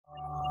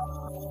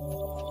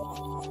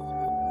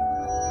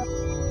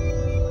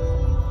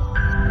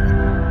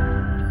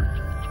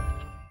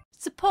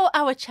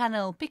our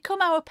channel,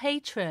 become our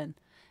patron.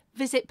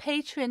 Visit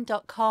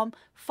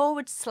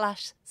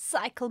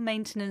patreon.com/Cycle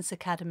Maintenance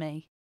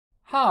Academy.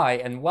 Hi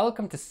and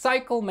welcome to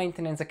Cycle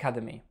Maintenance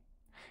Academy.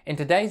 In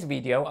today's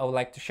video I would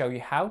like to show you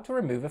how to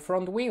remove a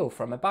front wheel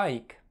from a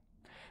bike.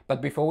 But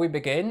before we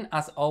begin,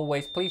 as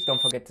always, please don't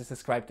forget to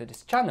subscribe to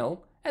this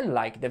channel and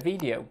like the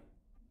video.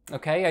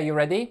 Okay, are you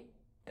ready?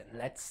 Then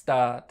let's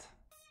start.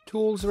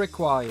 Tools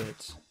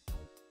required.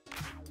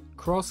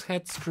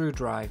 Crosshead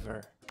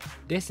screwdriver.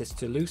 This is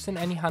to loosen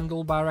any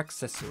handlebar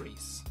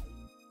accessories.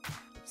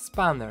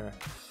 Spanner,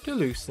 to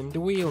loosen the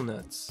wheel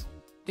nuts.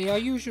 They are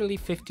usually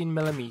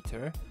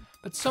 15mm,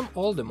 but some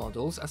older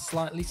models are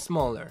slightly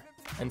smaller,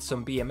 and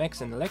some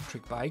BMX and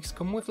electric bikes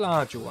come with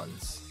larger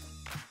ones.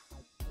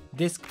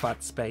 Disc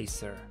pad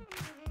spacer.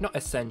 Not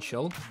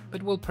essential,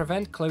 but will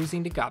prevent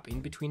closing the gap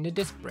in between the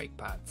disc brake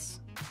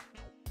pads.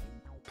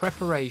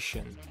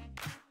 Preparation.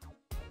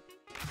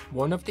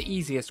 One of the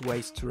easiest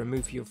ways to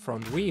remove your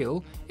front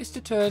wheel is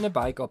to turn a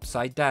bike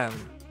upside down.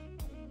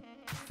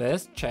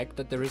 First, check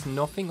that there is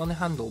nothing on the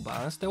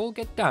handlebars that will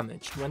get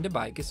damaged when the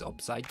bike is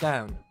upside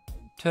down.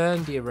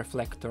 Turn the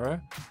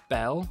reflector,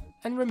 bell,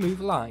 and remove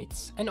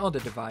lights and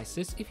other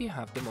devices if you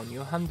have them on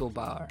your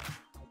handlebar.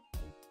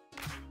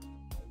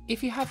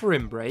 If you have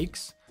rim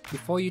brakes,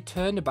 before you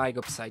turn the bike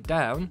upside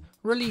down,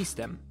 release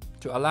them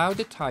to allow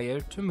the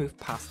tire to move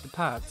past the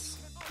pads.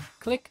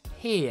 Click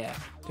here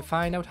to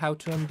find out how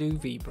to undo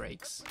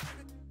V-brakes.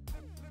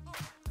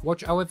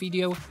 Watch our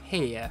video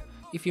here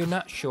if you're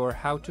not sure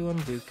how to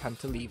undo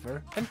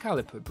cantilever and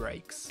caliper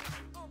brakes.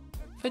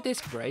 For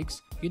disc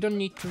brakes, you don't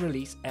need to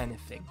release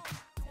anything.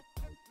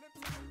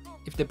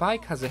 If the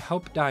bike has a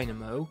hub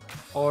dynamo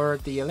or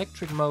the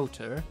electric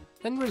motor,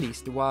 then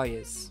release the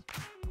wires.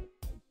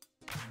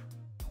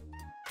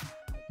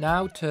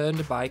 Now turn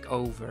the bike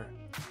over.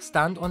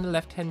 Stand on the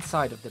left hand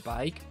side of the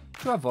bike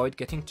to avoid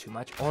getting too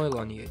much oil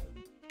on you.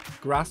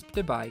 Grasp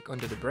the bike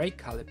under the brake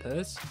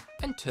calipers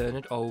and turn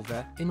it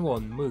over in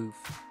one move.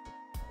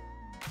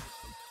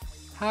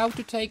 How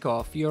to take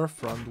off your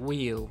front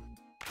wheel.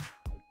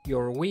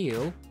 Your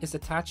wheel is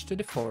attached to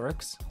the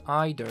forks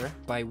either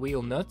by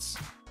wheel nuts,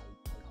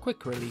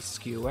 quick release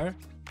skewer,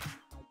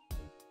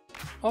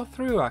 or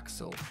through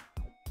axle.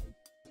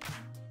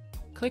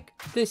 Click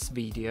this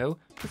video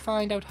to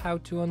find out how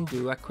to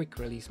undo a quick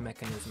release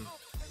mechanism.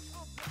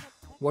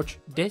 Watch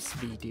this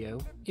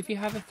video if you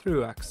have a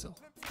through axle.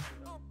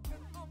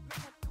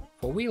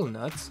 For wheel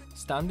nuts,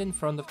 stand in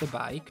front of the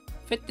bike,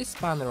 fit the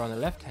spanner on the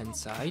left hand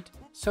side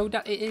so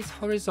that it is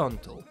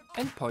horizontal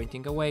and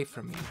pointing away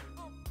from you.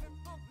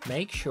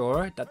 Make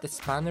sure that the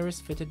spanner is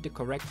fitted the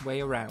correct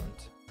way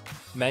around.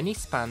 Many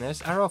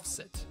spanners are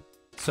offset,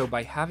 so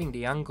by having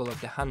the angle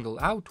of the handle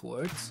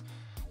outwards,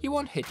 you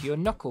won't hit your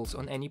knuckles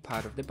on any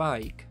part of the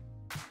bike.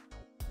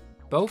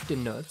 Both the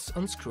nuts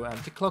unscrew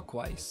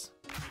anti-clockwise.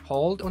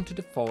 Hold onto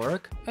the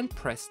fork and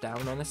press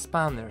down on a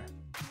spanner.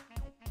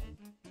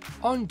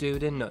 Undo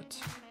the nut,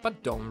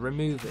 but don't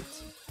remove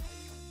it.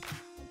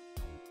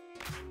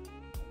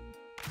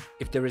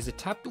 If there is a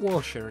tapped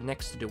washer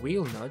next to the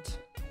wheel nut,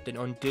 then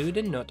undo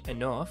the nut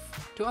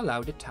enough to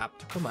allow the tap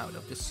to come out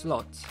of the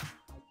slot.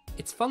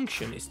 Its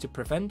function is to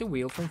prevent the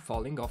wheel from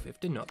falling off if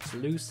the nuts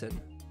loosen.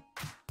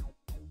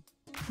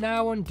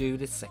 Now undo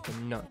the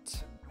second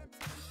nut.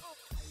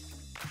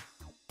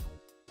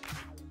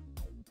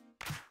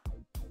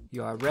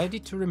 You are ready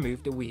to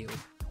remove the wheel.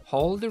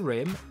 Hold the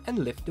rim and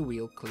lift the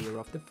wheel clear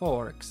of the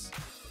forks.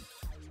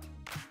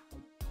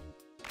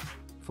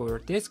 For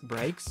disc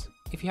brakes,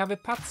 if you have a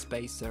pad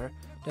spacer,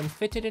 then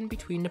fit it in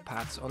between the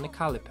pads on the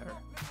caliper.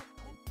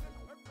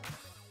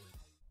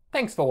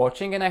 Thanks for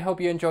watching and I hope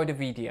you enjoyed the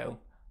video.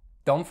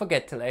 Don't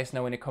forget to let us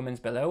know in the comments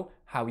below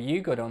how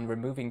you got on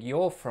removing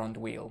your front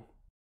wheel.